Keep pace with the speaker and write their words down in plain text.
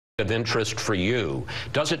of interest for you?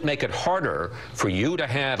 Does it make it harder for you to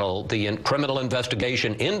handle the criminal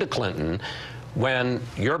investigation into Clinton when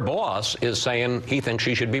your boss is saying he thinks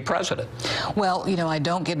she should be president? Well, you know, I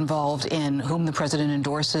don't get involved in whom the president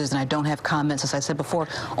endorses, and I don't have comments, as I said before,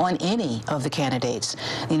 on any of the candidates.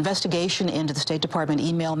 The investigation into the State Department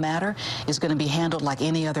email matter is going to be handled like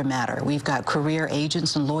any other matter. We've got career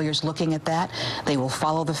agents and lawyers looking at that. They will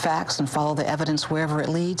follow the facts and follow the evidence wherever it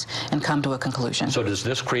leads and come to a conclusion. So does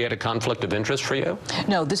this create a conflict of interest for you?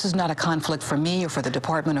 No, this is not a conflict for me or for the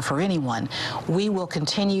department or for anyone. We will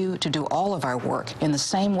continue to do all of our work in the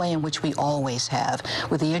same way in which we always have,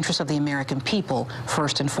 with the interests of the American people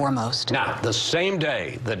first and foremost. Now, the same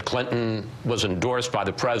day that Clinton was endorsed by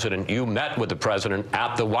the president, you met with the president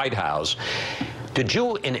at the White House. Did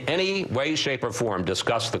you in any way, shape, or form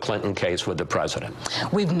discuss the Clinton case with the president?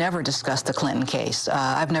 We've never discussed the Clinton case.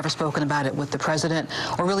 I've never spoken about it with the president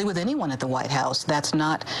or really with anyone at the White House. That's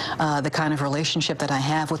not the kind of relationship that I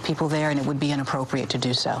have with people there, and it would be inappropriate to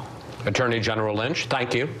do so. Attorney General Lynch,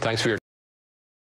 thank you. Thanks for your